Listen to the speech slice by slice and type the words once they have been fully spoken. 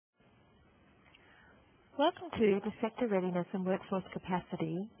Welcome to the Sector Readiness and Workforce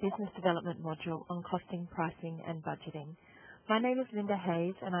Capacity Business Development module on costing, pricing and budgeting. My name is Linda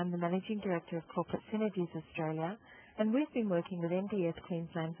Hayes and I'm the Managing Director of Corporate Synergies Australia, and we've been working with NDS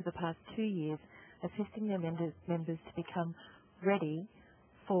Queensland for the past 2 years, assisting their members to become ready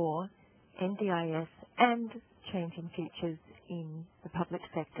for NDIS and changing futures in the public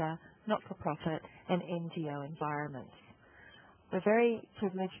sector, not-for-profit and NGO environments. We're very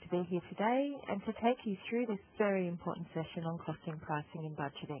privileged to be here today and to take you through this very important session on costing, pricing and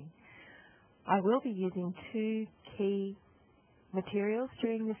budgeting. I will be using 2 key materials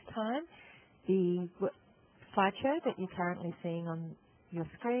during this time, the slideshow that you're currently seeing on your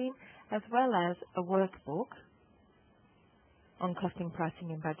screen, as well as a workbook on costing,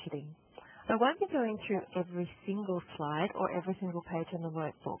 pricing and budgeting. I won't be going through every single slide or every single page on the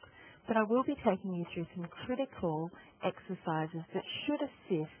workbook, but I will be taking you through some critical exercises that should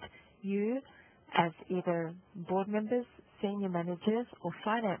assist you as either board members, senior managers or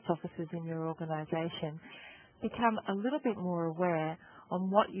finance officers in your organisation become a little bit more aware on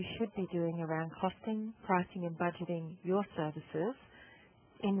what you should be doing around costing, pricing and budgeting your services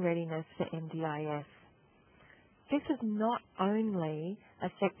in readiness for NDIS. This is not only a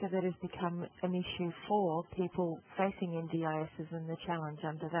sector that has become an issue for people facing NDISs and the challenge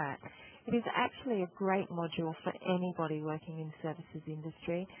under that. It is actually a great module for anybody working in the services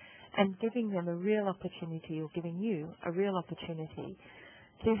industry and giving them a real opportunity, or giving you a real opportunity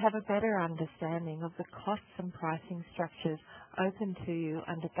to have a better understanding of the costs and pricing structures open to you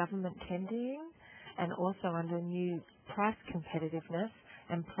under government tendering and also under new price competitiveness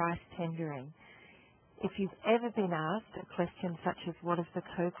and price tendering. If you've ever been asked a question such as what is the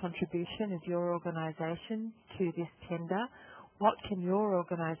co-contribution of your organisation to this tender, what can your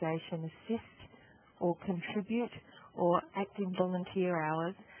organisation assist or contribute or act in volunteer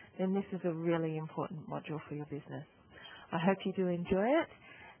hours, then this is a really important module for your business. I hope you do enjoy it,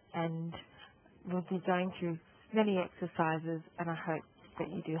 and we'll be going through many exercises, and I hope that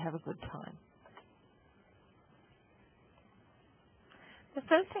you do have a good time. The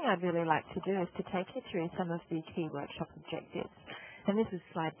first thing I'd really like to do is to take you through some of the key workshop objectives, and this is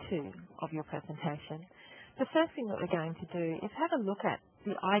slide 2 of your presentation. The first thing that we're going to do is have a look at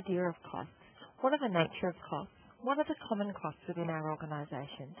the idea of costs. What are the nature of costs? What are the common costs within our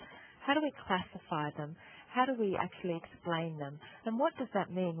organisation? How do we classify them? How do we actually explain them? And what does that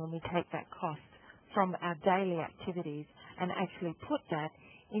mean when we take that cost from our daily activities and actually put that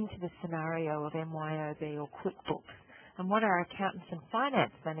into the scenario of MYOB or QuickBooks? And what our accountants and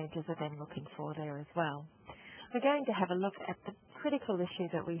finance managers are then looking for there as well. We're going to have a look at the critical issue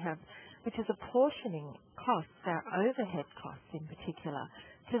that we have, which is apportioning costs, our overhead costs in particular,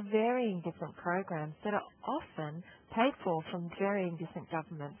 to varying different programs that are often paid for from varying different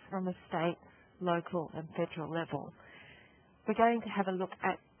governments from a state, local and federal level. We're going to have a look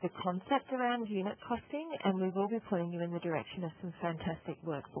at the concept around unit costing, and we will be pointing you in the direction of some fantastic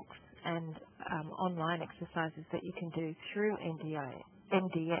workbooks and online exercises that you can do through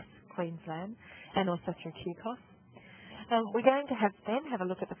NDS Queensland and also through QCOS. We're going to then have a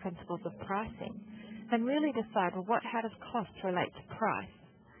look at the principles of pricing and really decide, well, how does cost relate to price,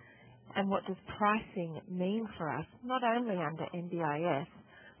 and what does pricing mean for us, not only under NDIS,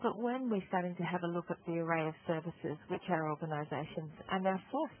 but when we're starting to have a look at the array of services which our organisations are now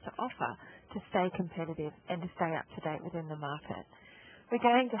forced to offer to stay competitive and to stay up to date within the market. We're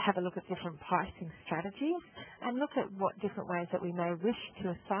going to have a look at different pricing strategies and look at what different ways that we may wish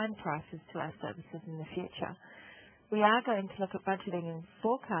to assign prices to our services in the future. We are going to look at budgeting and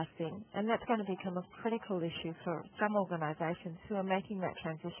forecasting, and that's going to become a critical issue for some organisations who are making that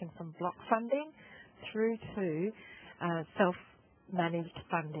transition from block funding through to self-managed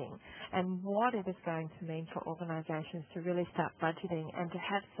funding, and what it is going to mean for organisations to really start budgeting and to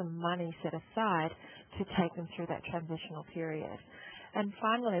have some money set aside to take them through that transitional period. And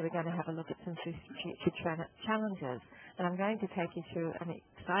finally, we're going to have a look at some future challenges, and I'm going to take you through an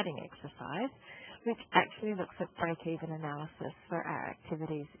exciting exercise which actually looks at break-even analysis for our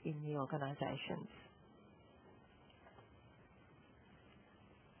activities in the organisations.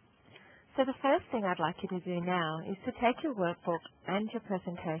 So the first thing I'd like you to do now is to take your workbook and your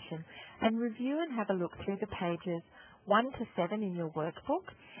presentation and review and have a look through the pages 1 to 7 in your workbook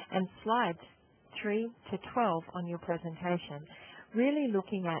and slides 3 to 12 on your presentation, really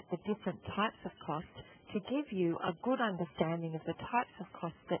looking at the different types of costs to give you a good understanding of the types of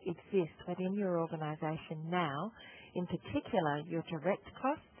costs that exist within your organisation now, in particular your direct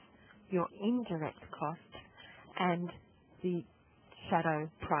costs, your indirect costs, and the shadow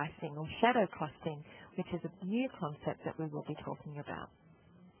pricing or shadow costing, which is a new concept that we will be talking about.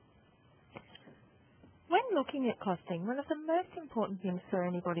 When looking at costing, one of the most important things for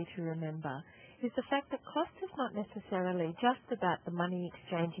anybody to remember is the fact that cost is not necessarily just about the money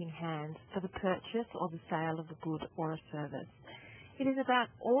exchanging hands for the purchase or the sale of a good or a service. It is about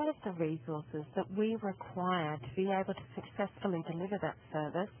all of the resources that we require to be able to successfully deliver that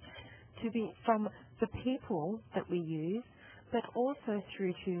service, from the people that we use, but also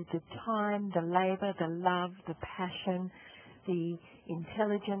through to the time, the labour, the love, the passion, the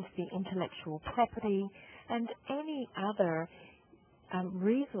intelligence, the intellectual property, and any other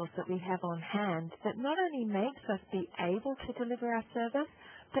resource that we have on hand that not only makes us be able to deliver our service,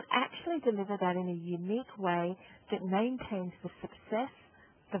 but actually deliver that in a unique way that maintains the success,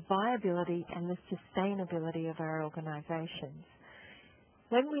 the viability, and the sustainability of our organisations.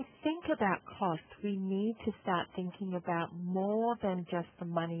 When we think about cost, we need to start thinking about more than just the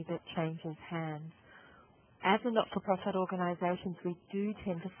money that changes hands. As a not-for-profit organisations, we do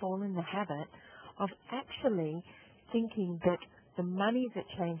tend to fall in the habit of actually thinking that the money that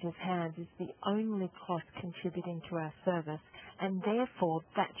changes hands is the only cost contributing to our service, and therefore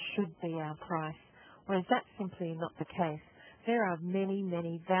that should be our price, whereas that's simply not the case. There are many,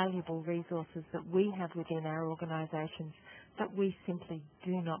 many valuable resources that we have within our organisations that we simply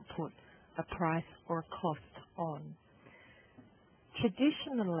do not put a price or a cost on.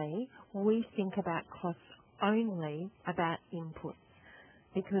 Traditionally, we think about costs only about inputs,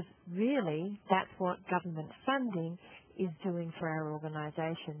 because really that's what government funding is doing for our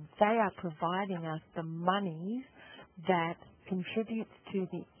organisations. They are providing us the monies that contributes to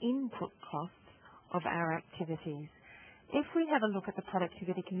the input costs of our activities. If we have a look at the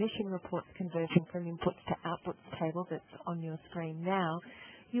Productivity Commission report's conversion from inputs to outputs table that's on your screen now,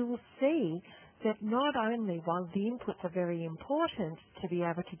 you will see that not only while the inputs are very important to be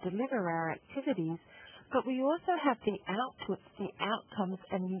able to deliver our activities, but we also have the outputs, the outcomes,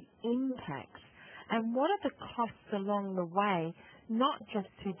 and the impacts. And what are the costs along the way, not just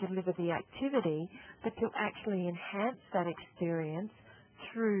to deliver the activity, but to actually enhance that experience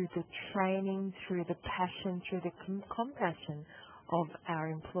through the training, through the passion, through the compassion of our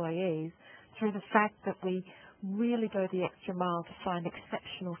employees, through the fact that we really go the extra mile to find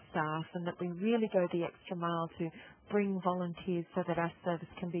exceptional staff, and that we really go the extra mile to bring volunteers so that our service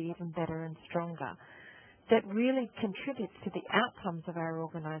can be even better and stronger. That really contributes to the outcomes of our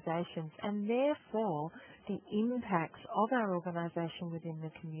organisations and therefore the impacts of our organisation within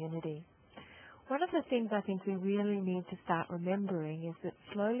the community. One of the things I think we really need to start remembering is that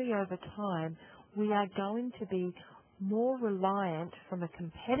slowly over time we are going to be more reliant from a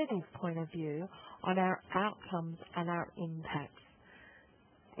competitive point of view on our outcomes and our impacts.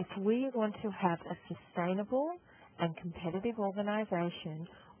 If we want to have a sustainable and competitive organisation,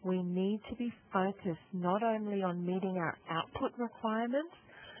 we need to be focused not only on meeting our output requirements,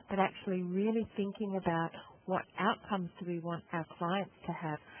 but actually really thinking about what outcomes do we want our clients to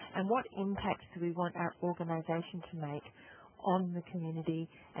have and what impacts do we want our organisation to make on the community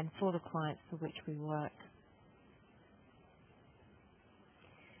and for the clients for which we work.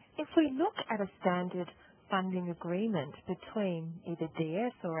 If we look at a standard funding agreement between either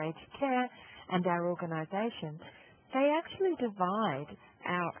DS or aged care and our organisation, they actually divide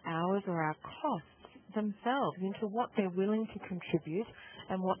our hours or our costs themselves into what they're willing to contribute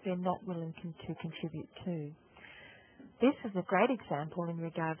and what they're not willing to contribute to. This is a great example in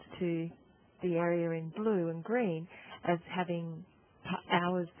regards to the area in blue and green as having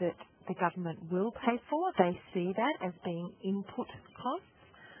hours that the government will pay for. They see that as being input costs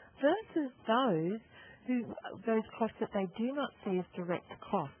versus those costs that they do not see as direct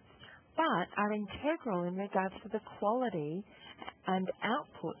costs, but are integral in regards to the quality and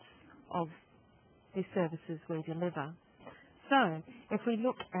outputs of the services we deliver. So, if we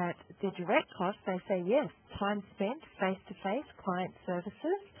look at the direct costs, they say yes, time spent face-to-face, client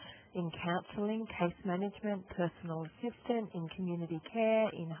services, in counselling, case management, personal assistant, in community care,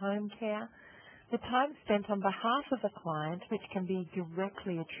 in home care. The time spent on behalf of a client, which can be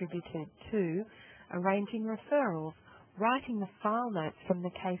directly attributed to arranging referrals, writing the file notes from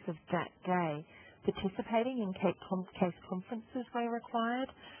the case of that day, participating in case conferences where required,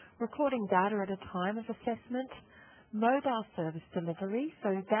 recording data at a time of assessment, mobile service delivery, so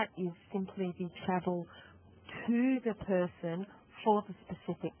that is simply the travel to the person for the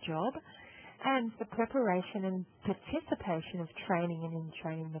specific job, and the preparation and participation of training and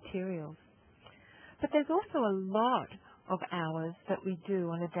in-training materials. But there's also a lot of hours that we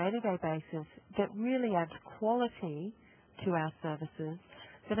do on a day-to-day basis that really adds quality to our services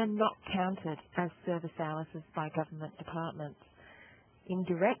that are not counted as service hours by government departments.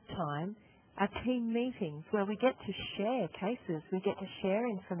 Indirect time our team meetings where we get to share cases, we get to share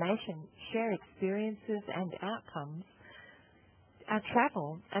information, share experiences and outcomes. Our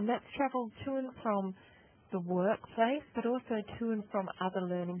travel, and that's travel to and from the workplace, but also to and from other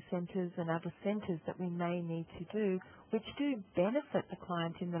learning centres and other centres that we may need to do, which do benefit the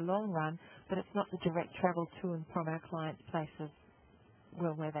client in the long run, but it's not the direct travel to and from our clients' places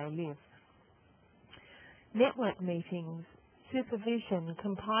where they live. Network meetings, supervision,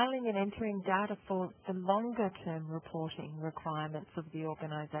 compiling and entering data for the longer-term reporting requirements of the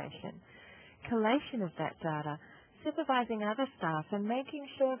organisation, collation of that data, supervising other staff and making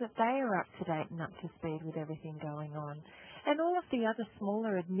sure that they are up to date and up to speed with everything going on, and all of the other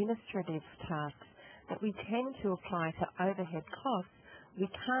smaller administrative tasks that we tend to apply to overhead costs. We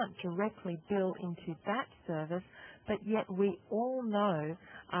can't directly bill into that service, but yet we all know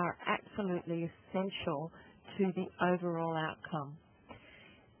are absolutely essential to the overall outcome.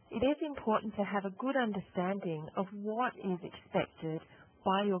 It is important to have a good understanding of what is expected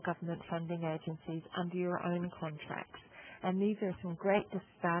by your government funding agencies under your own contracts. And these are some great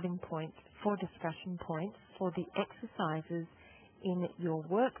starting points for discussion points for the exercises in your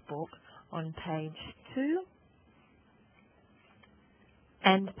workbook on page 2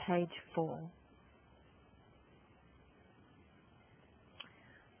 and page 4.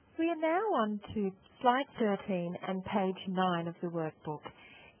 We are now on to slide 13 and page 9 of the workbook.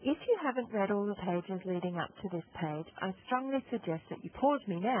 If you haven't read all the pages leading up to this page, I strongly suggest that you pause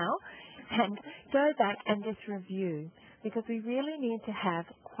me now and go back and just review, because we really need to have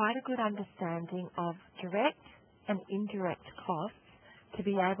quite a good understanding of direct and indirect costs to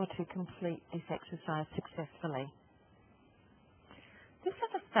be able to complete this exercise successfully. This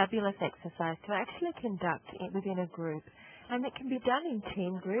is a fabulous exercise to actually conduct within a group, and it can be done in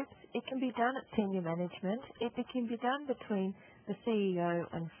team groups, it can be done at senior management, it can be done between the CEO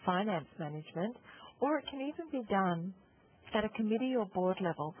and finance management, or it can even be done at a committee or board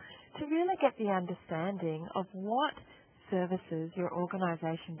level to really get the understanding of what services your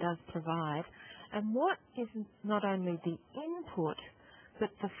organisation does provide and what is not only the input but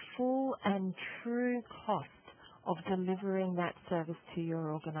the full and true cost of delivering that service to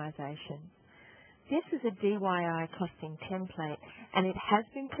your organisation. This is a DIY costing template, and it has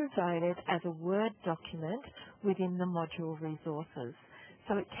been provided as a Word document within the module resources.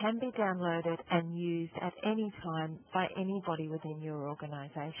 So it can be downloaded and used at any time by anybody within your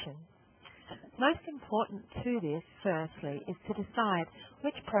organisation. Most important to this, firstly, is to decide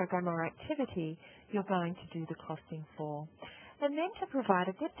which program or activity you're going to do the costing for, and then to provide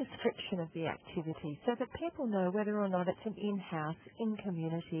a good description of the activity so that people know whether or not it's an in-house,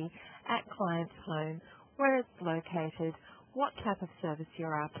 in-community, at client's home, where it's located, what type of service you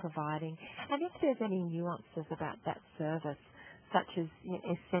are providing, and if there's any nuances about that service, such as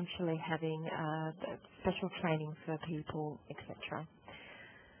essentially having special training for people, etc.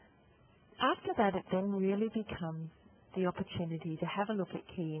 After that, it then really becomes the opportunity to have a look at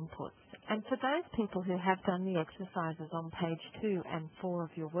key inputs. And for those people who have done the exercises on page 2 and 4 of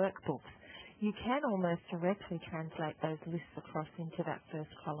your workbooks, you can almost directly translate those lists across into that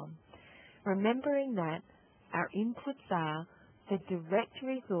first column, remembering that our inputs are the direct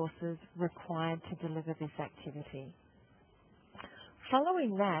resources required to deliver this activity.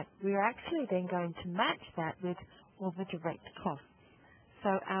 Following that, we're actually then going to match that with all the direct costs. So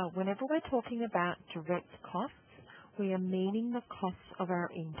whenever we're talking about direct costs, we are meaning the costs of our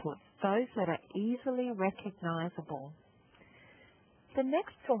inputs, those that are easily recognisable. The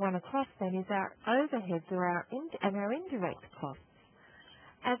next one across then is our overheads and our indirect costs,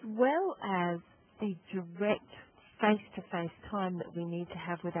 as well as the direct face-to-face time that we need to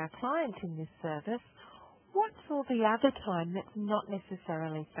have with our client in this service. What's all the other time that's not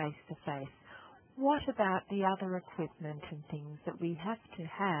necessarily face-to-face? What about the other equipment and things that we have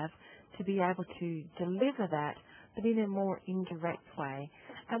to be able to deliver that, but in a more indirect way?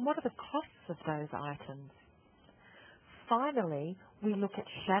 And what are the costs of those items? Finally, we look at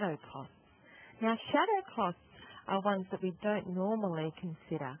shadow costs. Now, shadow costs are ones that we don't normally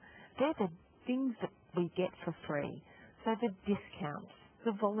consider. They're the things that we get for free. So the discounts,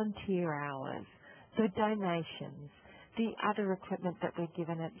 the volunteer hours, the donations, the other equipment that we're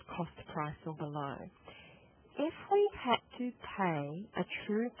given at cost price or below. If we had to pay a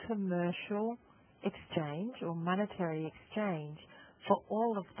true commercial exchange or monetary exchange for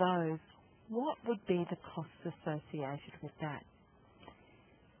all of those, what would be the costs associated with that?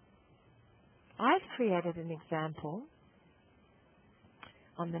 I've created an example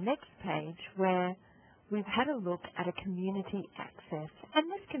on the next page where we've had a look at a community access,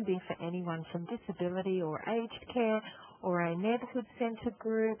 and this can be for anyone from disability or aged care or a neighbourhood centre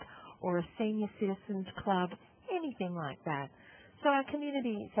group or a senior citizens club, anything like that. So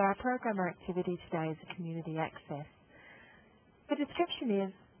our program or activity today is a community access. The description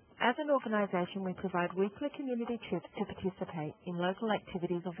is, as an organisation, we provide weekly community trips to participate in local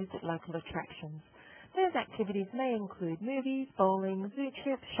activities or visit local attractions. Those activities may include movies, bowling, zoo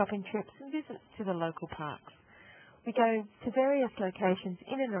trips, shopping trips and visits to the local parks. We go to various locations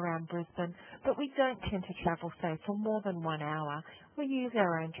in and around Brisbane, but we don't tend to travel, say, for more than 1 hour. We use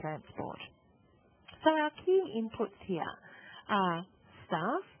our own transport. So our key inputs here are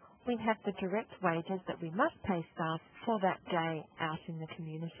staff. We have the direct wages that we must pay staff for that day out in the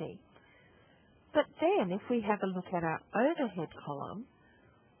community. But then if we have a look at our overhead column,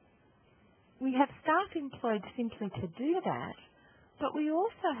 we have staff employed simply to do that, but we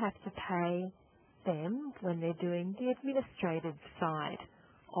also have to pay them when they're doing the administrative side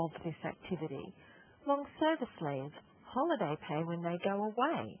of this activity. Long service leave, holiday pay when they go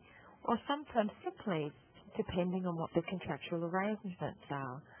away, or sometimes sick leave, depending on what the contractual arrangements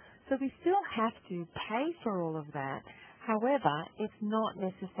are. So we still have to pay for all of that. However, it's not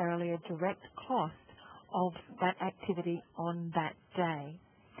necessarily a direct cost of that activity on that day.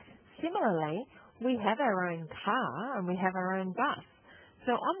 Similarly, we have our own car and we have our own bus.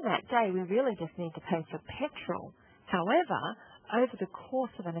 So on that day, we really just need to pay for petrol. However, over the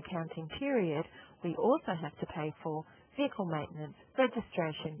course of an accounting period, we also have to pay for vehicle maintenance,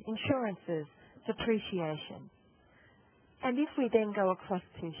 registration, insurances, depreciation. And if we then go across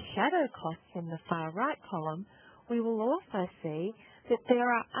to shadow costs in the far right column, we will also see that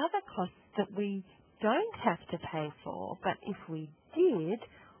there are other costs that we don't have to pay for, but if we did,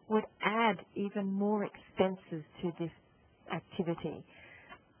 would add even more expenses to this activity.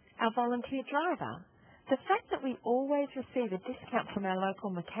 Our volunteer driver. The fact that we always receive a discount from our local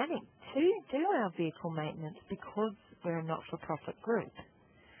mechanic to do our vehicle maintenance because we're a not-for-profit group.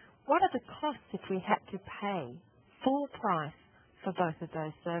 What are the costs if we had to pay full price for both of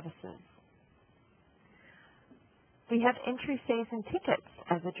those services? We have entry fees and tickets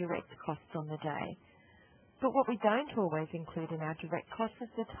as a direct cost on the day. But what we don't always include in our direct costs is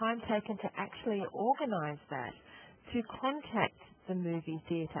the time taken to actually organise that, to contact the movie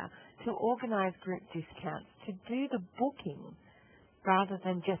theatre, to organise group discounts, to do the booking, rather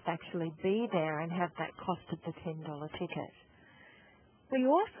than just actually be there and have that cost of the $10 ticket. We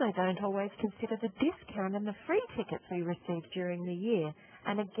also don't always consider the discount and the free tickets we receive during the year,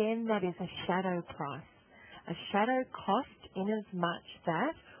 and again that is a shadow price. A shadow cost in as much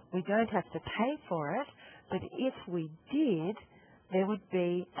that we don't have to pay for it, but if we did, there would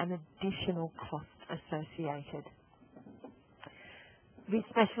be an additional cost associated. We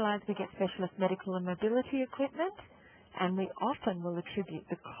get specialist medical and mobility equipment, and we often will attribute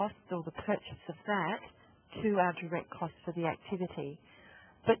the cost or the purchase of that to our direct cost for the activity.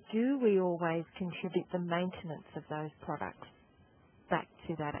 But do we always contribute the maintenance of those products back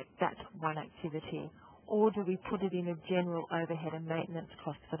to that one activity? Or do we put it in a general overhead and maintenance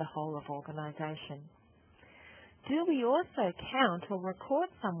cost for the whole of organisation? Do we also count or record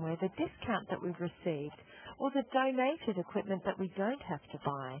somewhere the discount that we've received or the donated equipment that we don't have to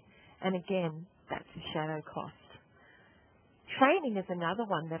buy? And again, that's a shadow cost. Training is another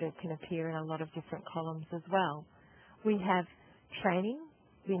one that can appear in a lot of different columns as well. We have training.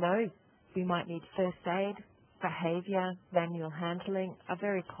 We know we might need first aid, behaviour, manual handling, a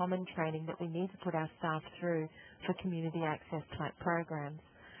very common training that we need to put our staff through for community access type programs.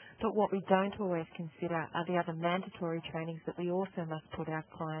 But what we don't always consider are the other mandatory trainings that we also must put our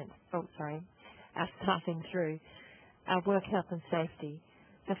staffing through. Our work health and safety,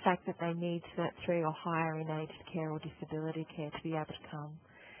 the fact that they need Cert 3 or higher in aged care or disability care to be able to come.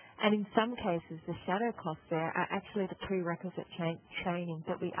 And in some cases, the shadow costs there are actually the prerequisite training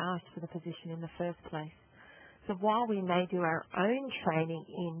that we asked for the position in the first place. So while we may do our own training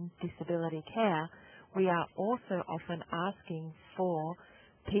in disability care, we are also often asking for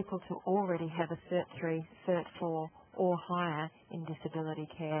people to already have a Cert 3, Cert 4 or higher in disability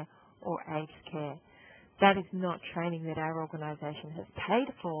care or aged care. That is not training that our organisation has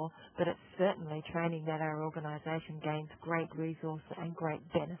paid for, but it's certainly training that our organisation gains great resource and great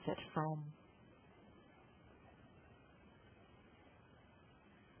benefit from.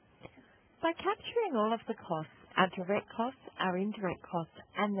 By capturing all of the costs, our direct costs, our indirect costs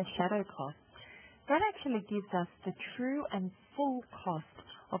and the shadow costs, that actually gives us the true and full cost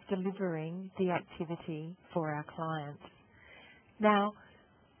of delivering the activity for our clients. Now,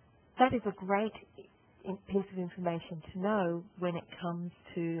 that is a great piece of information to know when it comes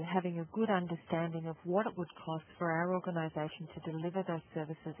to having a good understanding of what it would cost for our organisation to deliver those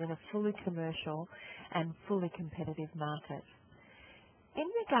services in a fully commercial and fully competitive market. In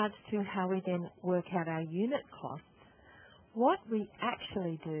regards to how we then work out our unit costs, what we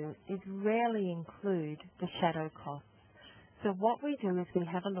actually do is rarely include the shadow costs. So what we do is we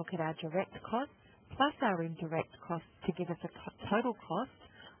have a look at our direct costs plus our indirect costs to give us a total cost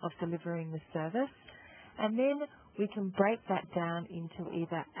of delivering the service, and then we can break that down into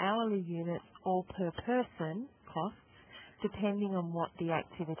either hourly units or per person costs, depending on what the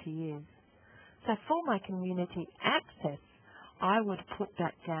activity is. So for my community access, I would put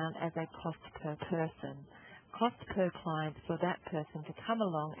that down as a cost per person, cost per client for that person to come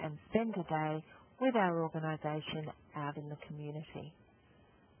along and spend a day with our organisation out in the community.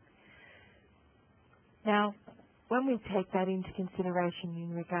 Now, when we take that into consideration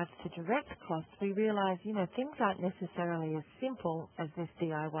in regards to direct costs, we realise, things aren't necessarily as simple as this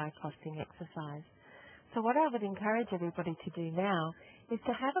DIY costing exercise. So what I would encourage everybody to do now is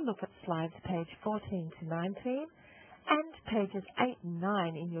to have a look at slides page 14 to 19 and pages 8 and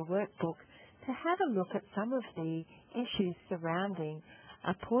 9 in your workbook to have a look at some of the issues surrounding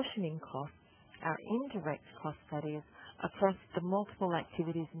apportioning costs, our indirect costs that is, across the multiple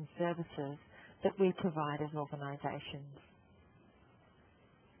activities and services that we provide as organisations.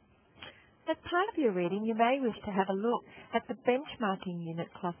 As part of your reading, you may wish to have a look at the benchmarking unit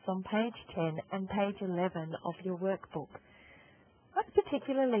costs on page 10 and page 11 of your workbook. What's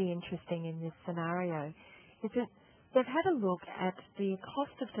particularly interesting in this scenario is that they've had a look at the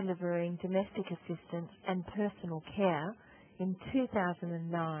cost of delivering domestic assistance and personal care in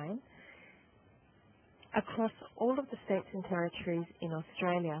 2009 across all of the states and territories in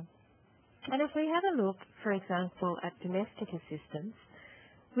Australia. And if we have a look, for example, at domestic assistance,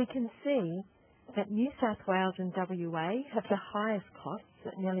 we can see that New South Wales and WA have the highest costs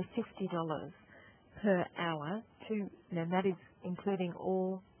at nearly $50 per hour, and that is including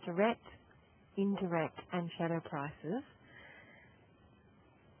all direct, indirect and shadow prices,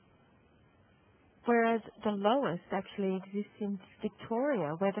 whereas the lowest actually exists in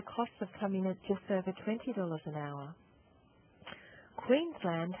Victoria, where the costs have come in at just over $20 an hour.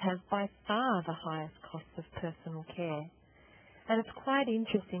 Queensland has by far the highest costs of personal care. And it's quite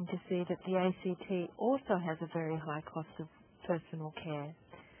interesting to see that the ACT also has a very high cost of personal care.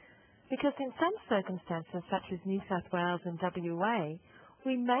 Because in some circumstances, such as New South Wales and WA,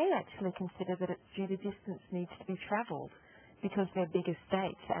 we may actually consider that it's due to distance needs to be travelled because they're bigger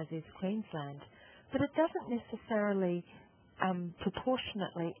states, as is Queensland. But it doesn't necessarily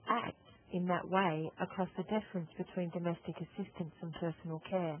proportionately act in that way across the difference between domestic assistance and personal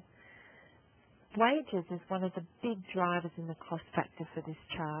care. Wages is one of the big drivers in the cost factor for this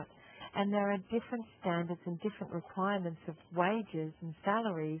chart, and there are different standards and different requirements of wages and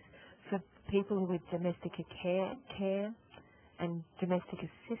salaries for people with domestic care and domestic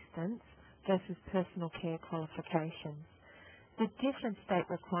assistance versus personal care qualifications. The different state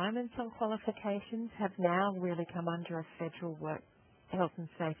requirements on qualifications have now really come under a federal Health and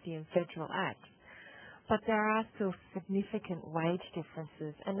Safety and Federal Act. But there are still significant wage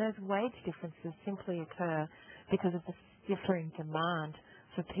differences, and those wage differences simply occur because of the differing demand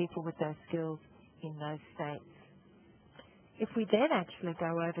for people with those skills in those states. If we then actually go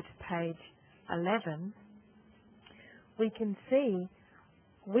over to page 11, we can see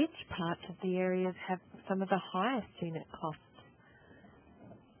which parts of the areas have some of the highest unit costs.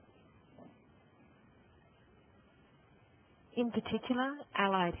 In particular,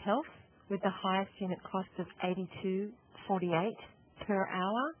 allied health, with the highest unit cost of $82.48 per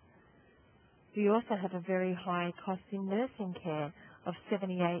hour. We also have a very high cost in nursing care of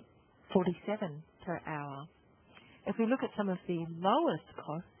 $78.47 per hour. If we look at some of the lowest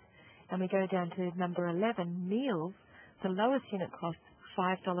costs, and we go down to number 11, meals, the lowest unit cost,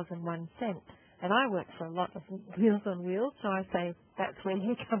 $5.01. And I work for a lot of Meals on Wheels, so I say that's where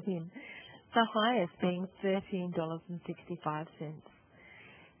you come in. The highest being $13.65.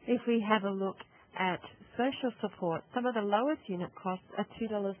 If we have a look at social support, some of the lowest unit costs are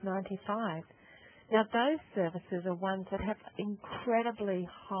 $2.95. Now, those services are ones that have incredibly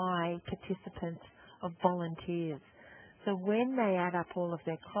high participants of volunteers. So when they add up all of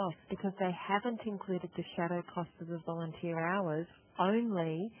their costs, because they haven't included the shadow costs of the volunteer hours,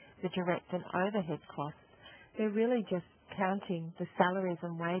 only the direct and overhead costs, they're really just counting the salaries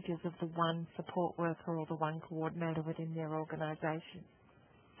and wages of the one support worker or the one coordinator within their organisation.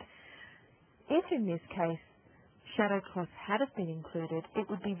 If in this case shadow costs had have been included, it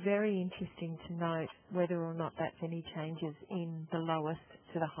would be very interesting to note whether or not that's any changes in the lowest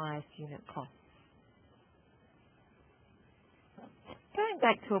to the highest unit costs. Going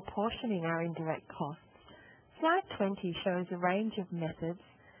back to apportioning our indirect costs, slide 20 shows a range of methods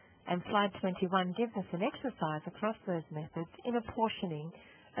And slide 21 gives us an exercise across those methods in apportioning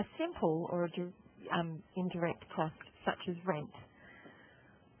a simple or indirect cost such as rent.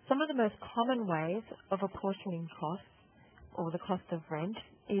 Some of the most common ways of apportioning costs or the cost of rent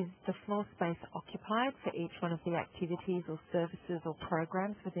is the floor space occupied for each one of the activities or services or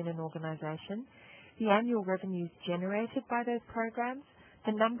programs within an organisation, the annual revenues generated by those programs,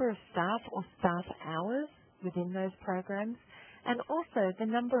 the number of staff or staff hours within those programs, and also the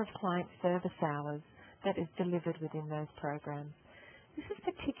number of client service hours that is delivered within those programs. This is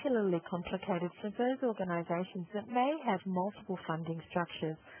particularly complicated for those organisations that may have multiple funding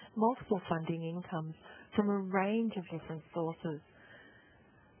structures, multiple funding incomes from a range of different sources.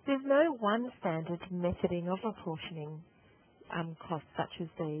 There's no one standard methoding of apportioning costs such as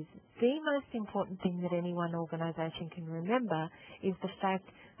these. The most important thing that any one organisation can remember is the fact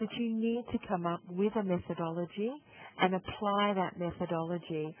that you need to come up with a methodology and apply that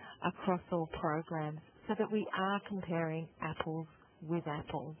methodology across all programs so that we are comparing apples with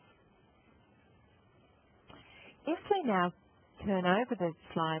apples. If we now turn over the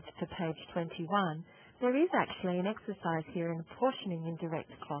slides to page 21, there is actually an exercise here in apportioning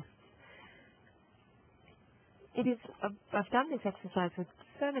indirect costs. I've done this exercise with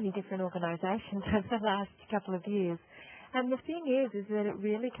so many different organisations over the last couple of years, and the thing is that it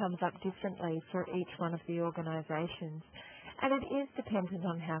really comes up differently for each one of the organisations, and it is dependent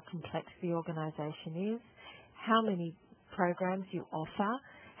on how complex the organisation is, how many programs you offer,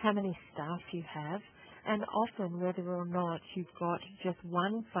 how many staff you have, and often whether or not you've got just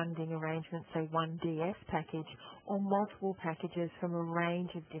one funding arrangement, say one DS package, or multiple packages from a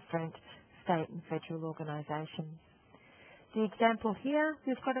range of different state and federal organisations. The example here,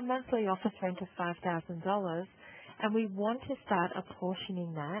 we've got a monthly office rent of $5,000 and we want to start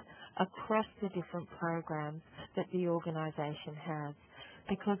apportioning that across the different programs that the organisation has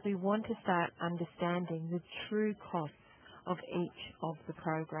because we want to start understanding the true costs of each of the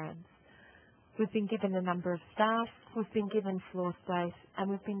programs. We've been given the number of staff, we've been given floor space, and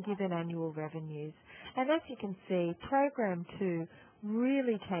we've been given annual revenues. And as you can see, Program 2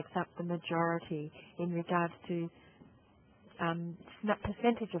 really takes up the majority in regards to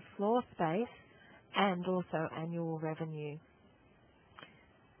percentage of floor space and also annual revenue.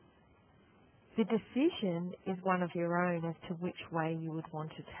 The decision is one of your own as to which way you would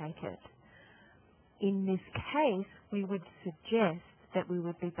want to take it. In this case, we would suggest that we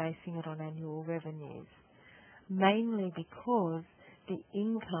would be basing it on annual revenues, mainly because the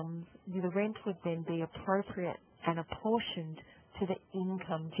incomes, the rent would then be appropriate and apportioned to the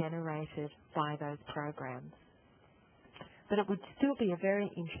income generated by those programs. But it would still be a very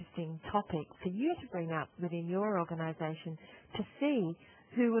interesting topic for you to bring up within your organisation to see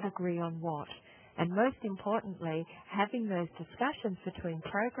who would agree on what. And most importantly, having those discussions between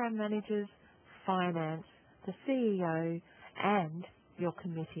program managers, finance, the CEO, and your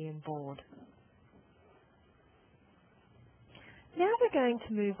committee and board. Now we're going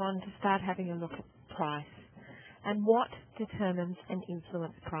to move on to start having a look at price and what determines and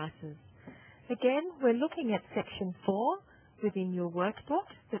influences prices. Again, we're looking at section 4 within your workbook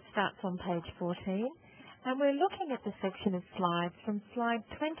that starts on page 14, and we're looking at the section of slides from slide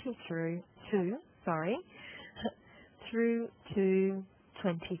 20 through to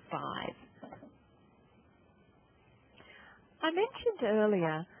 25. I mentioned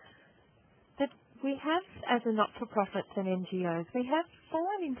earlier that we have, as a not-for-profits and NGOs, we have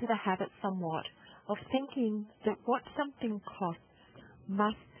fallen into the habit somewhat of thinking that what something costs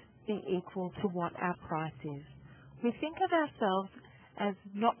must be equal to what our price is. We think of ourselves as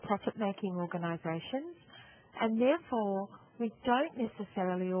not-profit-making organisations, and therefore we don't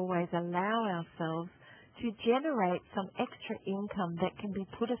necessarily always allow ourselves to generate some extra income that can be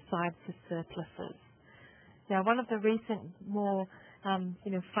put aside for surpluses. Now, one of the recent more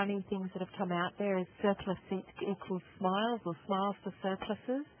funny things that have come out there is surplus equals smiles or smiles for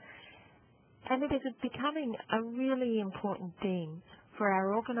surpluses. And it is becoming a really important thing for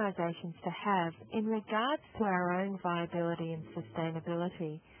our organisations to have in regards to our own viability and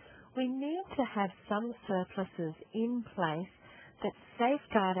sustainability. We need to have some surpluses in place that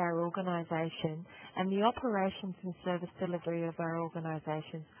safeguard our organisation and the operations and service delivery of our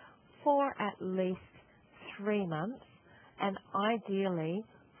organisations for at least 3 months and ideally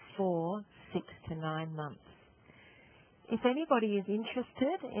for 6 to 9 months. If anybody is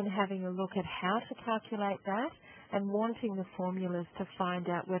interested in having a look at how to calculate that and wanting the formulas to find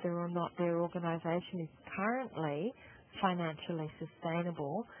out whether or not their organisation is currently financially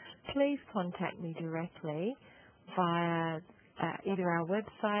sustainable, please contact me directly via either our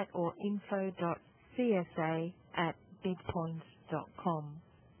website or info.csa@bigponds.com.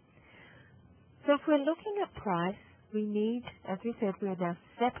 So if we're looking at price, we need, as we said, we're now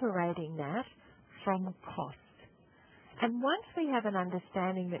separating that from cost. And once we have an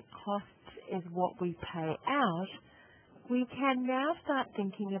understanding that cost is what we pay out, we can now start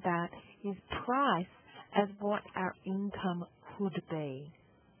thinking about is price as what our income could be.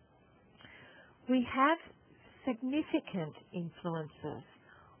 We have significant influences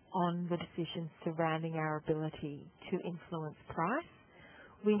on the decisions surrounding our ability to influence price.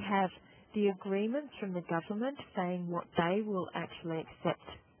 We have the agreements from the government saying what they will actually accept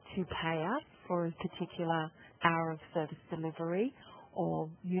to pay us for a particular hour of service delivery or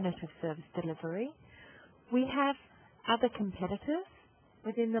unit of service delivery. We have other competitors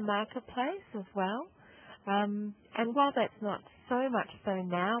within the marketplace as well. And while that's not so much so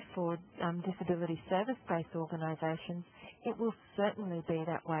now for disability service-based organisations, it will certainly be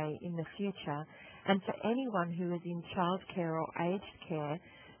that way in the future. And for anyone who is in childcare or aged care,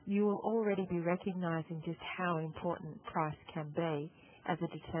 you will already be recognising just how important price can be as a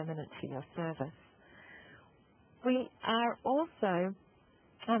determinant for your service. We are also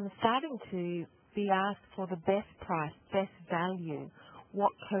starting to be asked for the best price, best value.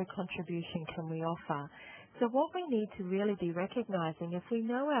 What co-contribution can we offer? So what we need to really be recognising, if we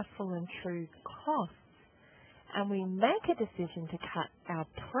know our full and true costs and we make a decision to cut our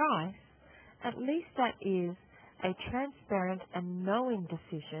price, at least that is a transparent and knowing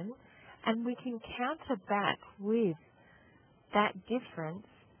decision, and we can counter back with that difference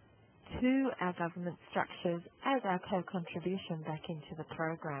to our government structures as our co-contribution back into the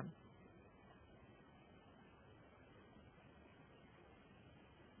program.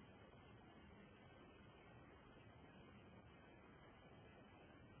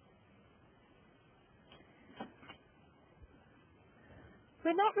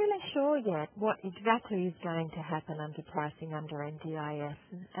 We're not really sure yet what exactly is going to happen under pricing under NDIS,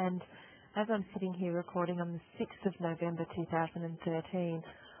 and as I'm sitting here recording on the 6th of November 2013,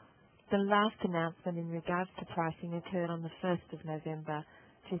 the last announcement in regards to pricing occurred on the 1st of November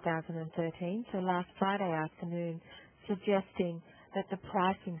 2013, so last Friday afternoon, suggesting that the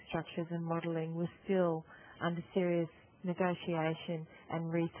pricing structures and modelling were still under serious negotiation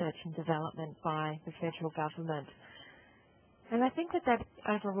and research and development by the federal government. And I think that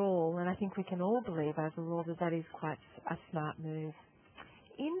overall, and I think we can all believe overall, that is quite a smart move.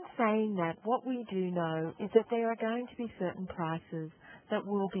 In saying that, what we do know is that there are going to be certain prices that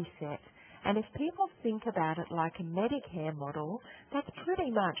will be set. And if people think about it like a Medicare model, that's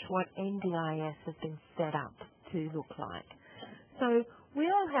pretty much what NDIS has been set up to look like. So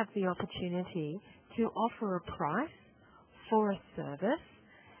we'll have the opportunity to offer a price for a service,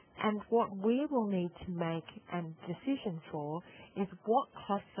 and what we will need to make a decision for is what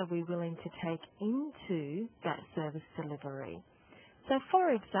costs are we willing to take into that service delivery. So,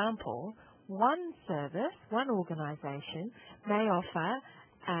 for example, one service, one organisation may offer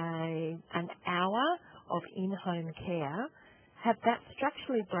an hour of in-home care, have that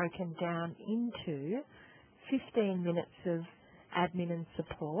structurally broken down into 15 minutes of admin and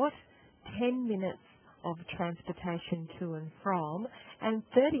support, 10 minutes of transportation to and from, and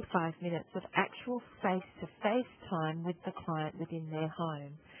 35 minutes of actual face-to-face time with the client within their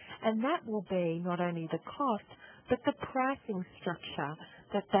home. And that will be not only the cost, but the pricing structure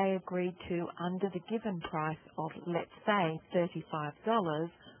that they agreed to under the given price of, let's say, $35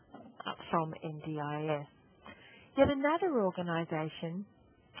 from NDIS. Yet another organisation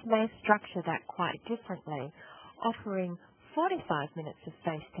may structure that quite differently, offering 45 minutes of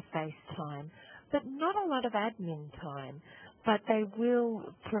face-to-face time, but not a lot of admin time, but they will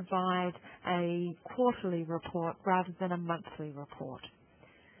provide a quarterly report rather than a monthly report.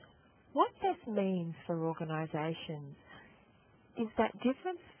 What this means for organisations is that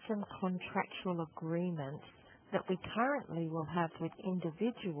difference from contractual agreements that we currently will have with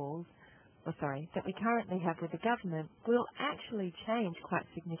individuals, that we currently have with the government, will actually change quite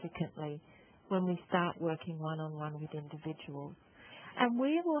significantly when we start working one-on-one with individuals. And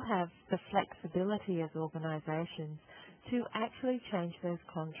we will have the flexibility as organisations to actually change those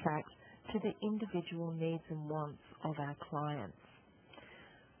contracts to the individual needs and wants of our clients.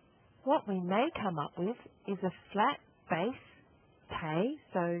 What we may come up with is a flat base pay.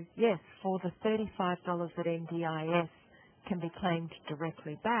 So yes, for the $35 that NDIS can be claimed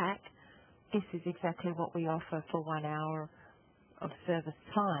directly back, this is exactly what we offer for 1 hour of service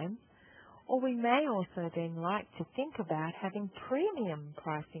time. Or we may also then like to think about having premium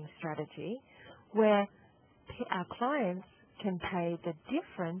pricing strategy where our clients can pay the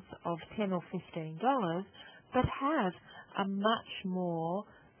difference of $10 or $15 but have a much more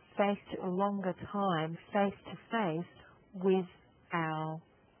longer time face-to-face with our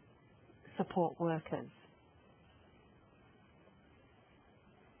support workers.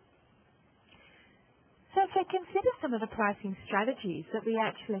 So if we consider some of the pricing strategies that we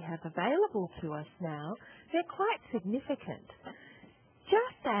actually have available to us now, they're quite significant.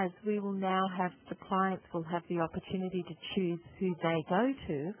 Just as we will now have, the clients will have the opportunity to choose who they go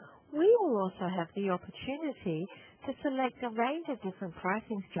to, we will also have the opportunity to select a range of different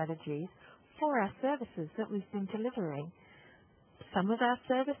pricing strategies for our services that we've been delivering. Some of our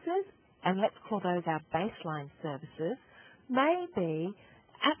services, and let's call those our baseline services, may be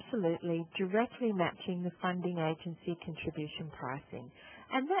absolutely directly matching the funding agency contribution pricing.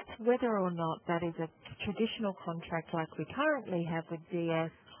 And that's whether or not that is a traditional contract like we currently have with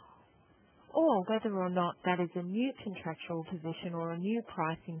DS, or whether or not that is a new contractual position or a new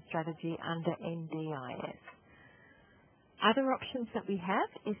pricing strategy under NDIS. Other options that we have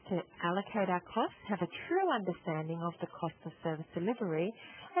is to allocate our costs, have a true understanding of the cost of service delivery,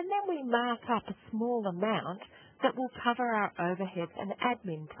 and then we mark up a small amount that will cover our overheads and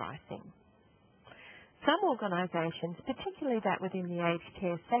admin pricing. Some organisations, particularly that within the aged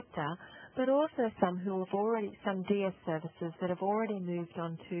care sector, but also some DS services that have already moved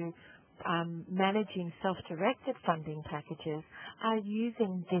on to managing self-directed funding packages, are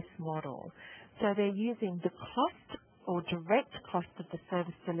using this model. So they're using the cost or direct cost of the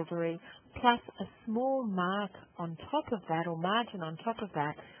service delivery plus a small mark on top of that, or margin on top of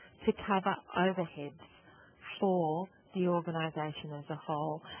that, to cover overheads for the organisation as a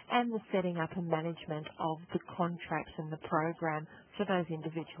whole, and the setting up and management of the contracts and the program for those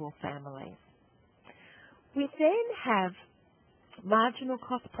individual families. We then have marginal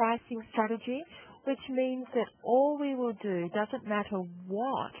cost pricing strategy, which means that all we will do, doesn't matter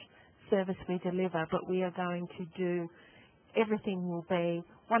what service we deliver, but we are going to do, everything will be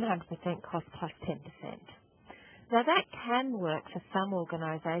 100% cost plus 10%. Now that can work for some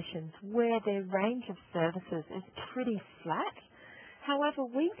organisations where their range of services is pretty flat. However,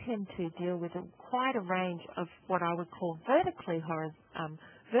 we tend to deal with quite a range of what I would call vertically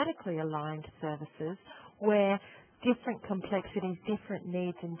aligned services, where different complexities, different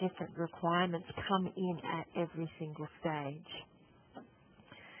needs and different requirements come in at every single stage.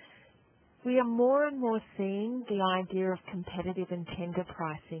 We are more and more seeing the idea of competitive and tender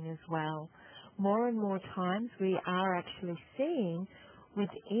pricing as well. More and more times we are actually seeing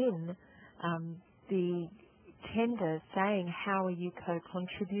within the tender saying, how are you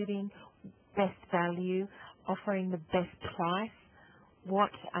co-contributing, best value, offering the best price,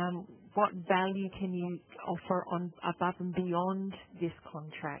 what value can you offer on above and beyond this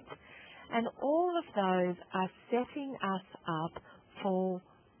contract. And all of those are setting us up for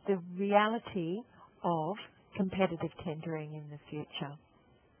the reality of competitive tendering in the future.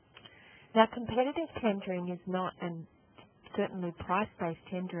 Now, competitive tendering is not, and certainly price-based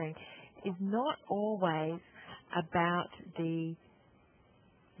tendering, is not always about the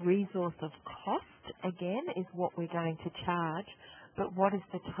resource of cost, again, is what we're going to charge, but what is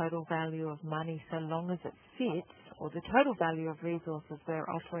the total value of money so long as it fits, or the total value of resources we're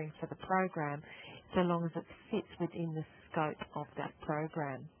offering for the program, so long as it fits within the scope of that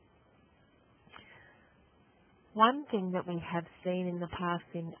program. One thing that we have seen in the past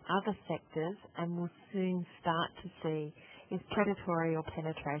in other sectors, and will soon start to see, is predatory or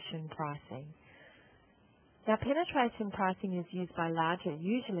penetration pricing. Now, penetration pricing is used by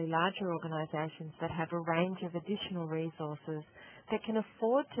usually larger organisations that have a range of additional resources that can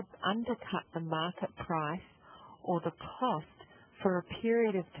afford to undercut the market price or the cost for a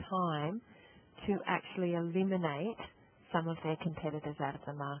period of time to actually eliminate some of their competitors out of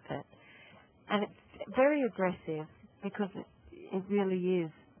the market. And it's very aggressive because it really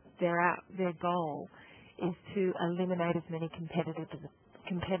is their goal is to eliminate as many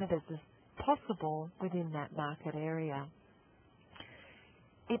competitors as possible within that market area.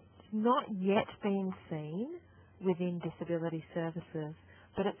 It's not yet been seen within disability services,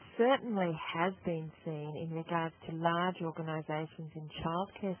 but it certainly has been seen in regards to large organisations in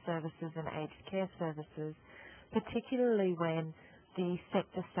childcare services and aged care services, particularly when the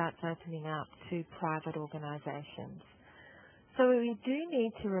sector starts opening up to private organisations. So we do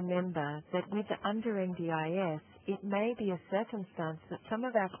need to remember that under NDIS, it may be a circumstance that some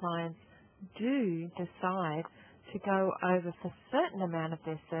of our clients do decide to go over for a certain amount of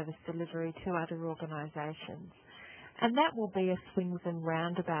their service delivery to other organisations. And that will be a swings and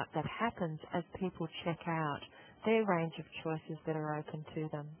roundabout that happens as people check out their range of choices that are open to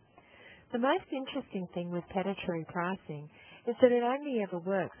them. The most interesting thing with predatory pricing is that it only ever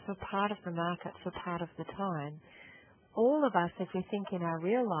works for part of the market for part of the time. All of us, if we think in our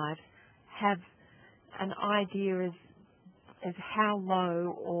real lives, have an idea as is how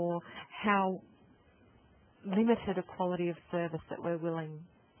low or how limited a quality of service that we're willing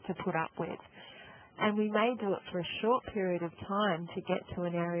to put up with. And we may do it for a short period of time to get to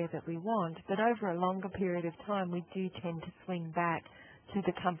an area that we want, but over a longer period of time we do tend to swing back to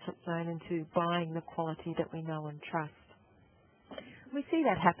the comfort zone and to buying the quality that we know and trust. We see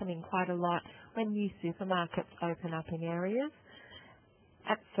that happening quite a lot when new supermarkets open up in areas.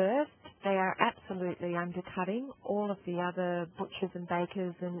 At first, they are absolutely undercutting all of the other butchers and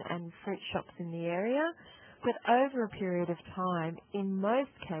bakers and fruit shops in the area. But over a period of time, in most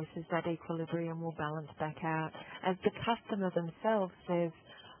cases, that equilibrium will balance back out as the customer themselves says,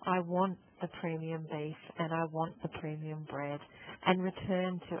 I want the premium beef and I want the premium bread, and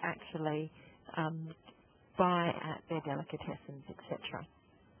return to actually buy at their delicatessens, etc.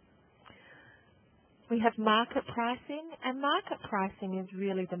 We have market pricing, and market pricing is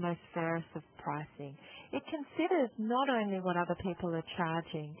really the most fairest of pricing. It considers not only what other people are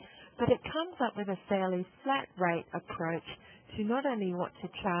charging, but it comes up with a fairly flat rate approach to not only what to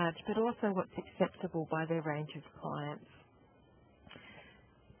charge, but also what's acceptable by their range of clients.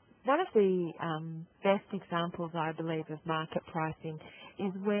 One of the best examples, I believe, of market pricing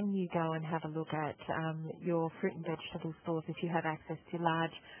is when you go and have a look at your fruit and vegetable stores, if you have access to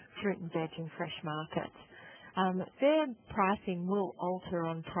large fruit and veg and fresh markets. Their pricing will alter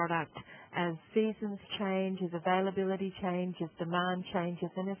on product as seasons change, as availability changes, demand changes,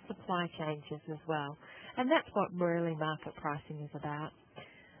 and as supply changes as well. And that's what really market pricing is about.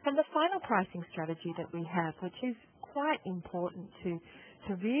 And the final pricing strategy that we have, which is quite important to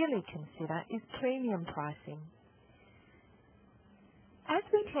really consider, is premium pricing. As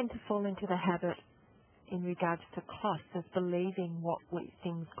we tend to fall into the habit in regards to cost of believing what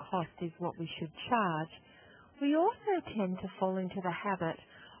things cost is what we should charge, we also tend to fall into the habit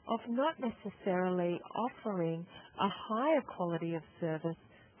of not necessarily offering a higher quality of service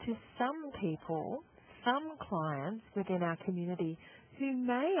to some people, some clients within our community who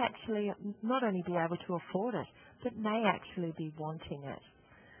may actually not only be able to afford it, but may actually be wanting it.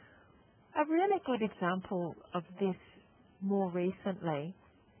 A really good example of this more recently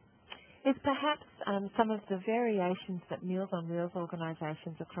is perhaps some of the variations that Meals on Wheels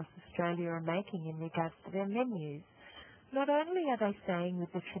organisations across Australia are making in regards to their menus. Not only are they staying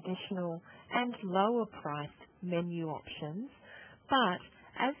with the traditional and lower priced menu options, but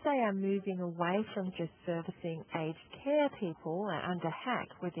as they are moving away from just servicing aged care people under HAC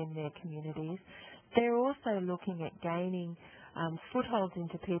within their communities, they're also looking at gaining footholds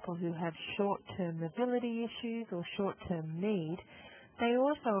into people who have short-term mobility issues or short-term need. They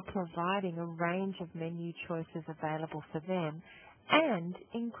also are providing a range of menu choices available for them and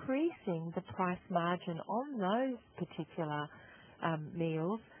increasing the price margin on those particular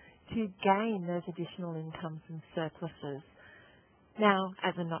meals to gain those additional incomes and surpluses. Now,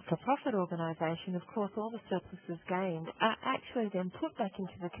 as a not-for-profit organisation, of course, all the surpluses gained are actually then put back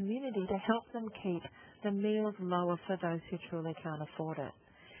into the community to help them keep the meals lower for those who truly can't afford it.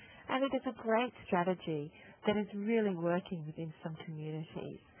 And it is a great strategy that is really working within some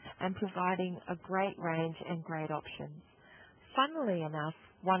communities and providing a great range and great options. Funnily enough,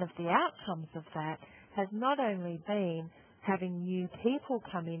 one of the outcomes of that has not only been having new people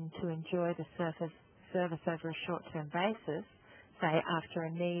come in to enjoy the service over a short-term basis, say after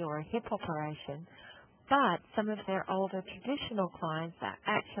a knee or a hip operation, but some of their older traditional clients are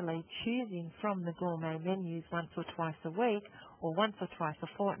actually choosing from the gourmet menus once or twice a week or once or twice a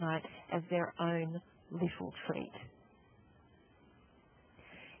fortnight as their own little treat.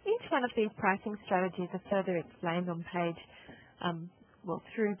 Each one of these pricing strategies are further explained on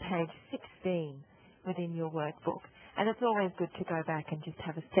through page 16 within your workbook, and it's always good to go back and just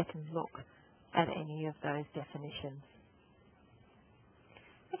have a second look at any of those definitions.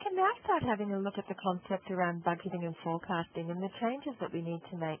 We can now start having a look at the concept around budgeting and forecasting and the changes that we need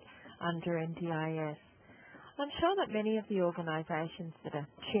to make under NDIS. I'm sure that many of the organisations that are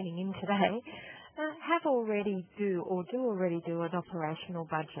tuning in today have already do an operational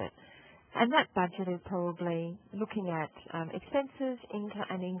budget. And that budget is probably looking at expenses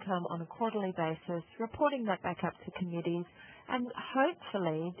and income on a quarterly basis, reporting that back up to committees, and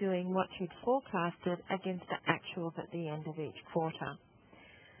hopefully doing what you'd forecasted against the actuals at the end of each quarter.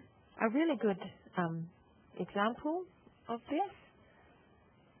 A really good example of this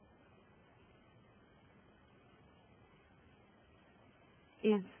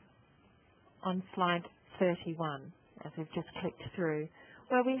is on slide 31, as we've just clicked through,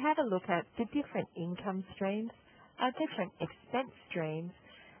 where we have a look at the different income streams, different expense streams,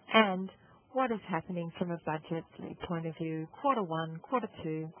 and what is happening from a budgetary point of view, quarter 1, quarter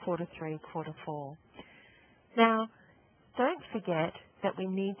 2, quarter 3, quarter 4. Now, don't forget that we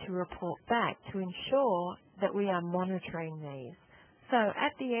need to report back to ensure that we are monitoring these. So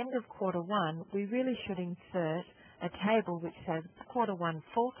at the end of quarter one, we really should insert a table which says quarter one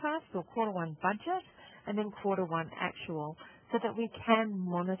forecast or quarter one budget and then quarter one actual, so that we can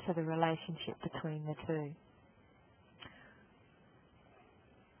monitor the relationship between the two.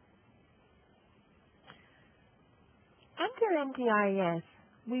 Under NDIS,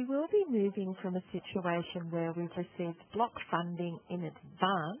 we will be moving from a situation where we've received block funding in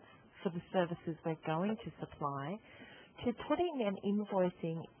advance for the services we're going to supply to putting and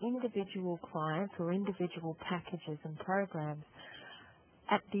invoicing individual clients or individual packages and programs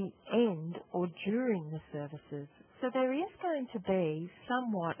at the end or during the services. So there is going to be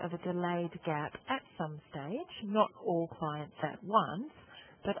somewhat of a delayed gap at some stage, not all clients at once,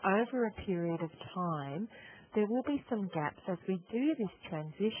 but over a period of time, there will be some gaps as we do this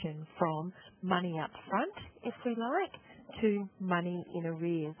transition from money up front, if we like, to money in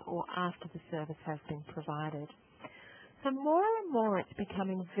arrears or after the service has been provided. So more and more it's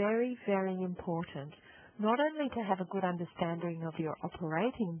becoming very, very important not only to have a good understanding of your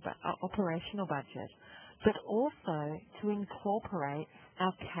operational budget, but also to incorporate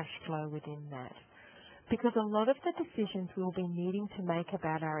our cash flow within that. Because a lot of the decisions we'll be needing to make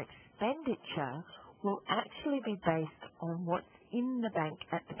about our expenditure will actually be based on what's in the bank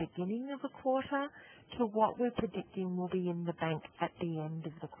at the beginning of the quarter to what we're predicting will be in the bank at the end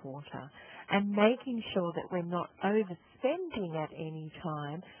of the quarter, and making sure that we're not overspending at any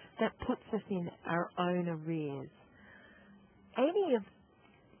time that puts us in our own arrears.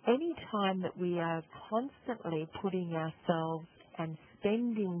 Any time that we are constantly putting ourselves and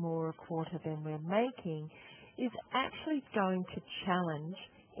spending more a quarter than we're making is actually going to challenge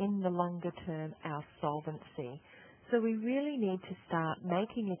in the longer term our solvency. So we really need to start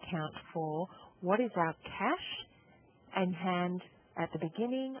making account for what is our cash in hand at the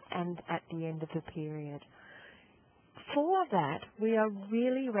beginning and at the end of the period. For that, we are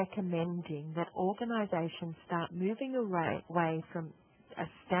really recommending that organisations start moving away from a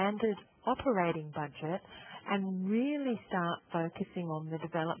standard operating budget and really start focusing on the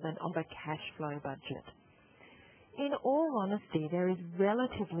development of a cash flow budget. In all honesty, there is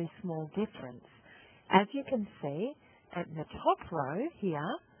relatively small difference. As you can see, at the top row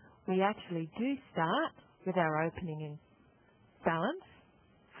here, we actually do start with our opening balance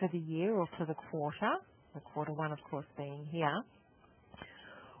for the year or for the quarter one, of course, being here.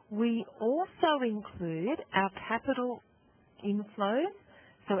 We also include our capital inflows,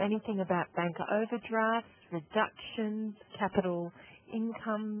 so anything about bank overdrafts, reductions, capital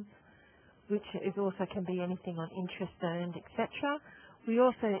income, which is also can be anything on interest earned, etc. We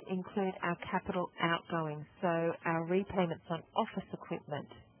also include our capital outgoings, so our repayments on office equipment,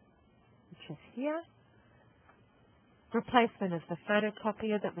 which is here. Replacement of the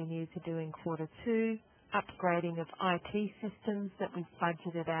photocopier that we need to do in quarter two, upgrading of IT systems that we've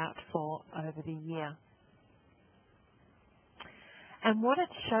budgeted out for over the year. And what it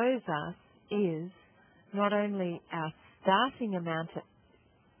shows us is not only our starting amount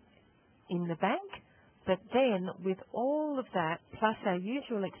in the bank, but then with all of that, plus our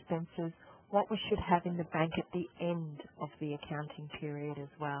usual expenses, what we should have in the bank at the end of the accounting period as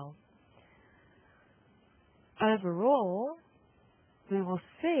well. Overall, we will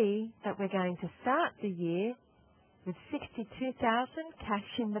see that we're going to start the year with 62,000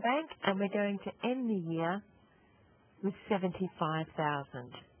 cash in the bank, and we're going to end the year with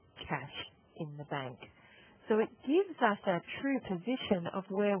 75,000 cash in the bank. So it gives us a true position of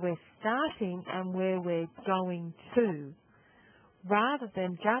where we're starting and where we're going to, rather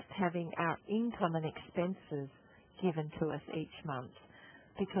than just having our income and expenses given to us each month.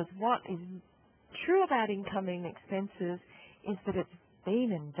 Because what is true about income and expenses is that it's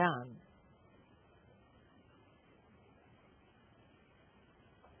been and done.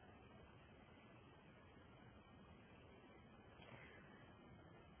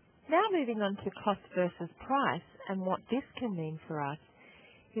 Now moving on to cost versus price, and what this can mean for us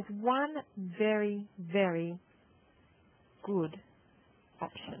is one very, very good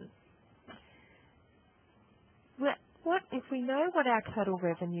option. What if we know what our total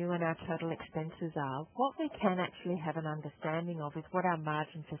revenue and our total expenses are, what we can actually have an understanding of is what our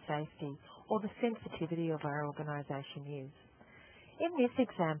margin for safety or the sensitivity of our organisation is. In this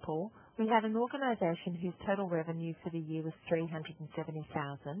example, we have an organisation whose total revenue for the year was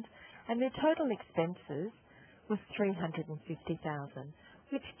 $370,000 and their total expenses was $350,000,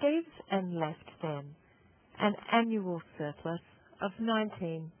 which gives and left them an annual surplus of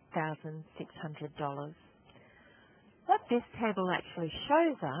 $19,600. What this table actually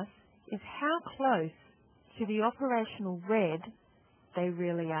shows us is how close to the operational red they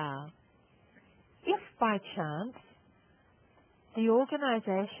really are. If by chance the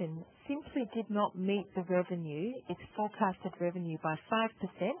organisation simply did not meet the revenue, its forecasted revenue by 5%,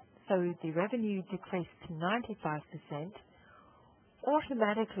 so the revenue decreased to 95%,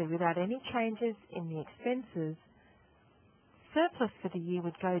 automatically, without any changes in the expenses, surplus for the year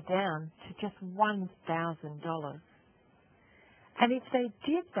would go down to just $1,000. And if they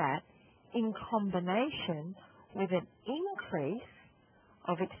did that in combination with an increase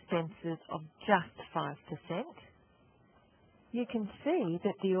of expenses of just 5%, you can see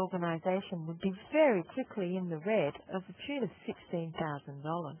that the organisation would be very quickly in the red of the tune of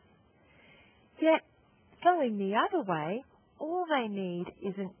 $16,000. Yet, going the other way, all they need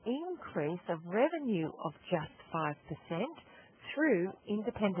is an increase of revenue of just 5% through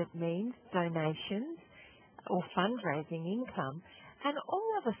independent means, donations, or fundraising income, and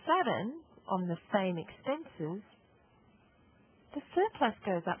all of a sudden, on the same expenses, the surplus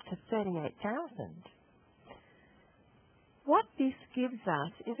goes up to $38,000. What this gives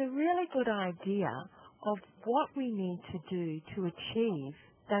us is a really good idea of what we need to do to achieve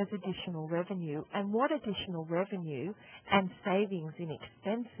those additional revenue and what additional revenue and savings in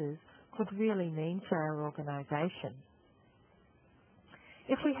expenses could really mean for our organisation.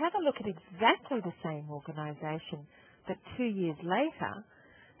 If we have a look at exactly the same organisation, but 2 years later,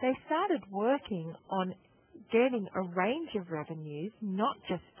 they started working on getting a range of revenues, not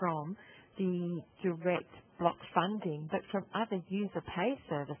just from the direct block funding, but from other user pay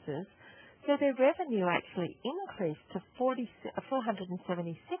services. So their revenue actually increased to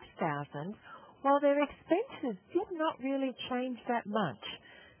 $476,000, while their expenses did not really change that much.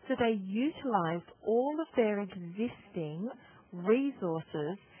 So they utilised all of their existing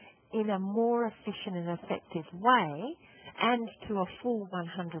resources in a more efficient and effective way and to a full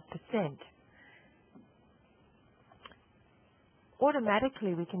 100%.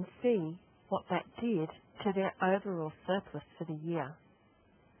 Automatically we can see what that did to their overall surplus for the year,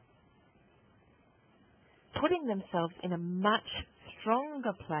 putting themselves in a much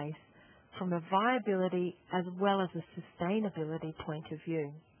stronger place from a viability as well as a sustainability point of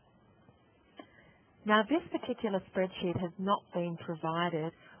view. Now, this particular spreadsheet has not been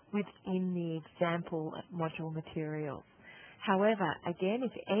provided within the example module materials. However, again,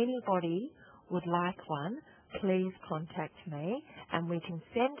 if anybody would like one, please contact me and we can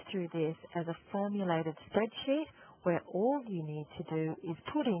send through this as a formulated spreadsheet where all you need to do is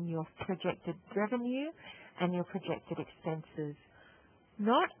put in your projected revenue and your projected expenses,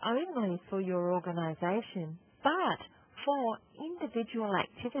 not only for your organisation, but for individual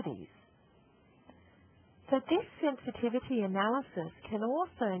activities. So this sensitivity analysis can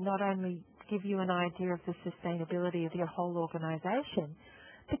also not only give you an idea of the sustainability of your whole organisation,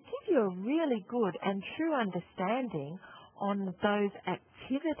 but give you a really good and true understanding on those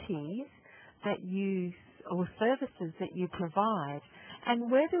activities that you or services that you provide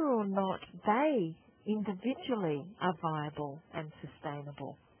and whether or not they individually are viable and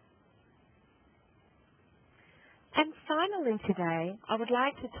sustainable. And finally today, I would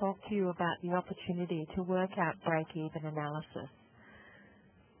like to talk to you about the opportunity to work out break-even analysis.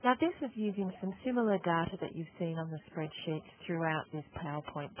 Now this is using some similar data that you've seen on the spreadsheet throughout this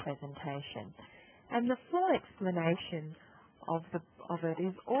PowerPoint presentation. And the full explanation of it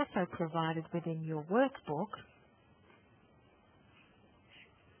is also provided within your workbook.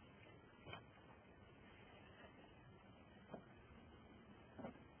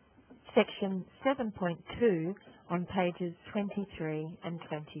 Section 7.2 on pages 23 and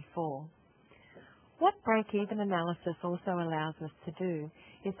 24. What break-even analysis also allows us to do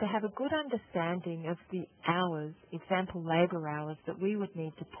is to have a good understanding of the hours, example labour hours, that we would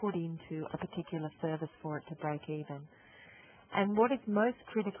need to put into a particular service for it to break even. And what is most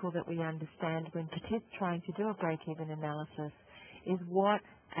critical that we understand when trying to do a break-even analysis is what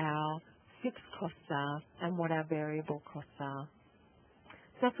our fixed costs are and what our variable costs are.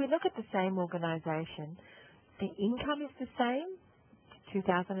 So if we look at the same organisation, the income is the same,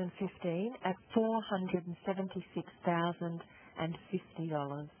 2015, at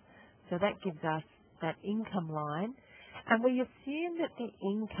 $476,050. So that gives us that income line. And we assume that the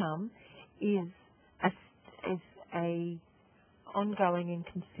income is a ongoing and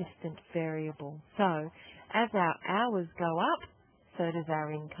consistent variable. So as our hours go up, so does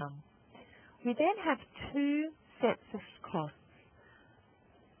our income. We then have two sets of costs.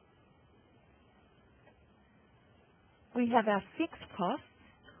 We have our fixed costs,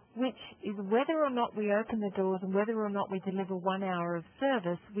 which is whether or not we open the doors and whether or not we deliver 1 hour of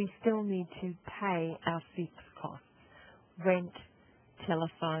service, we still need to pay our fixed costs. Rent,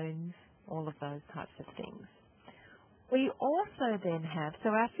 telephones, all of those types of things. We also then have, so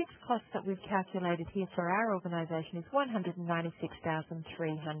our fixed cost that we've calculated here for our organisation is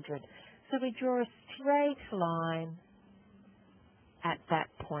 $196,300. So we draw a straight line at that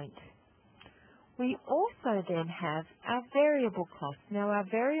point. We also then have our variable costs. Now our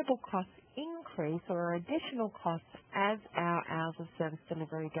variable costs increase or are additional costs as our hours of service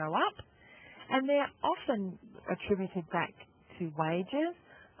delivery go up, and they're often attributed back to wages,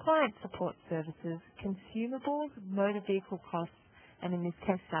 client support services, consumables, motor vehicle costs, and in this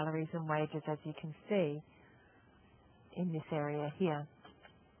case salaries and wages, as you can see in this area here.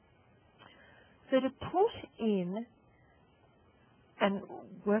 So to put in and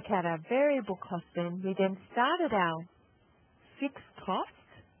work out our variable cost then, we then started our fixed cost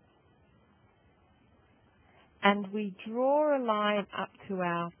and we draw a line up to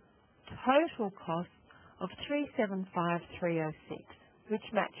our total cost of $375,306, which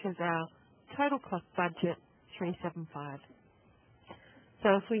matches our total cost budget 375. So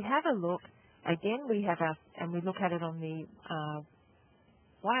if we have a look, again we have our, and we look at it on the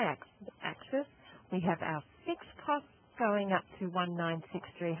y-axis, we have our fixed costs going up to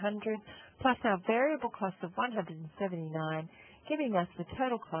 196,300 plus our variable cost of 179, giving us the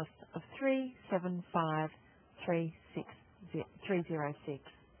total cost of 375,306.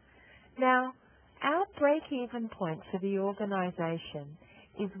 Now, our break-even point for the organisation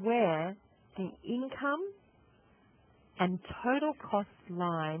is where the income and total cost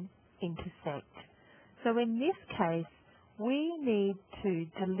line intersect. So in this case, we need to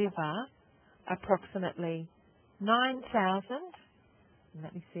deliver approximately 9,000,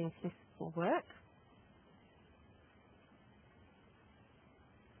 let me see if this will work.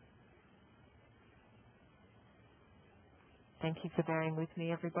 Thank you for bearing with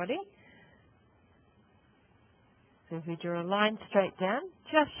me, everybody. So if we draw a line straight down,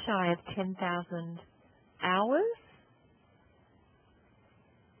 just shy of 10,000 hours,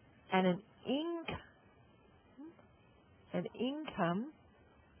 and an income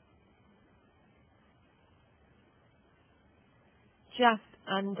just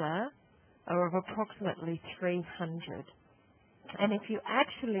under, or of approximately 300. And if you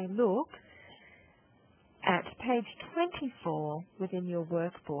actually look at page 24 within your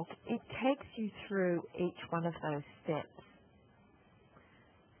workbook, it takes you through each one of those steps.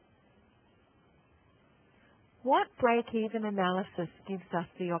 What break-even analysis gives us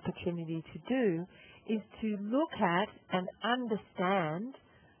the opportunity to do is to look at and understand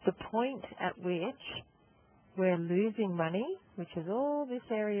the point at which we're losing money, which is all this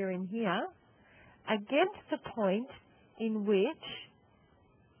area in here, against the point in which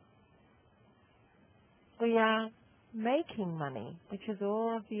we are making money, which is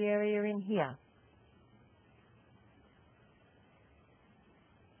all of the area in here.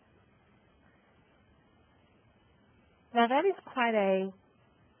 Now that is quite a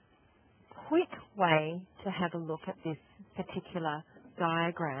quick way to have a look at this particular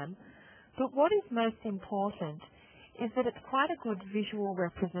diagram, but what is most important is that it's quite a good visual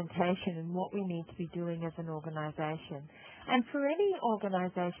representation in what we need to be doing as an organisation. And for any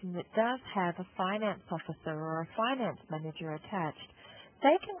organisation that does have a finance officer or a finance manager attached,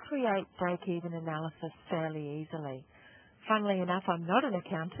 they can create break-even analysis fairly easily. Funnily enough, I'm not an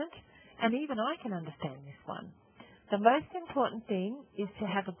accountant, and even I can understand this one. The most important thing is to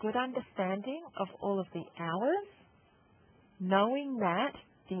have a good understanding of all of the hours, knowing that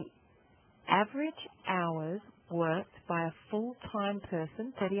the average hours worked by a full-time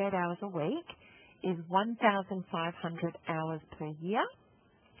person, 38 hours a week, is 1,500 hours per year,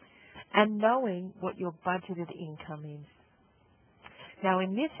 and knowing what your budgeted income is. Now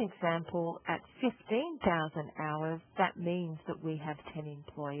in this example, at 15,000 hours, that means that we have 10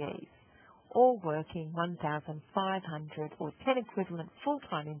 employees, all working 1,500, or 10 equivalent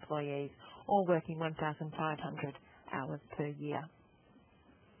full-time employees, all working 1,500 hours per year.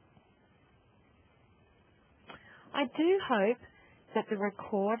 I do hope that the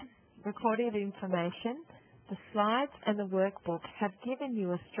recorded information, the slides and the workbook have given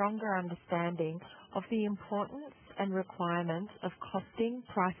you a stronger understanding of the importance and requirements of costing,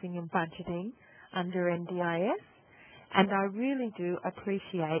 pricing and budgeting under NDIS, and I really do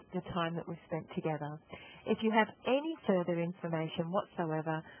appreciate the time that we've spent together. If you have any further information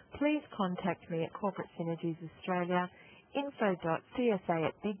whatsoever, please contact me at Corporate Synergies Australia,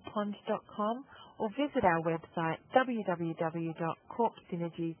 info.csa@bigpond.com, or visit our website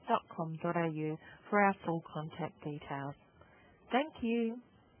www.corpsynergies.com.au for our full contact details. Thank you.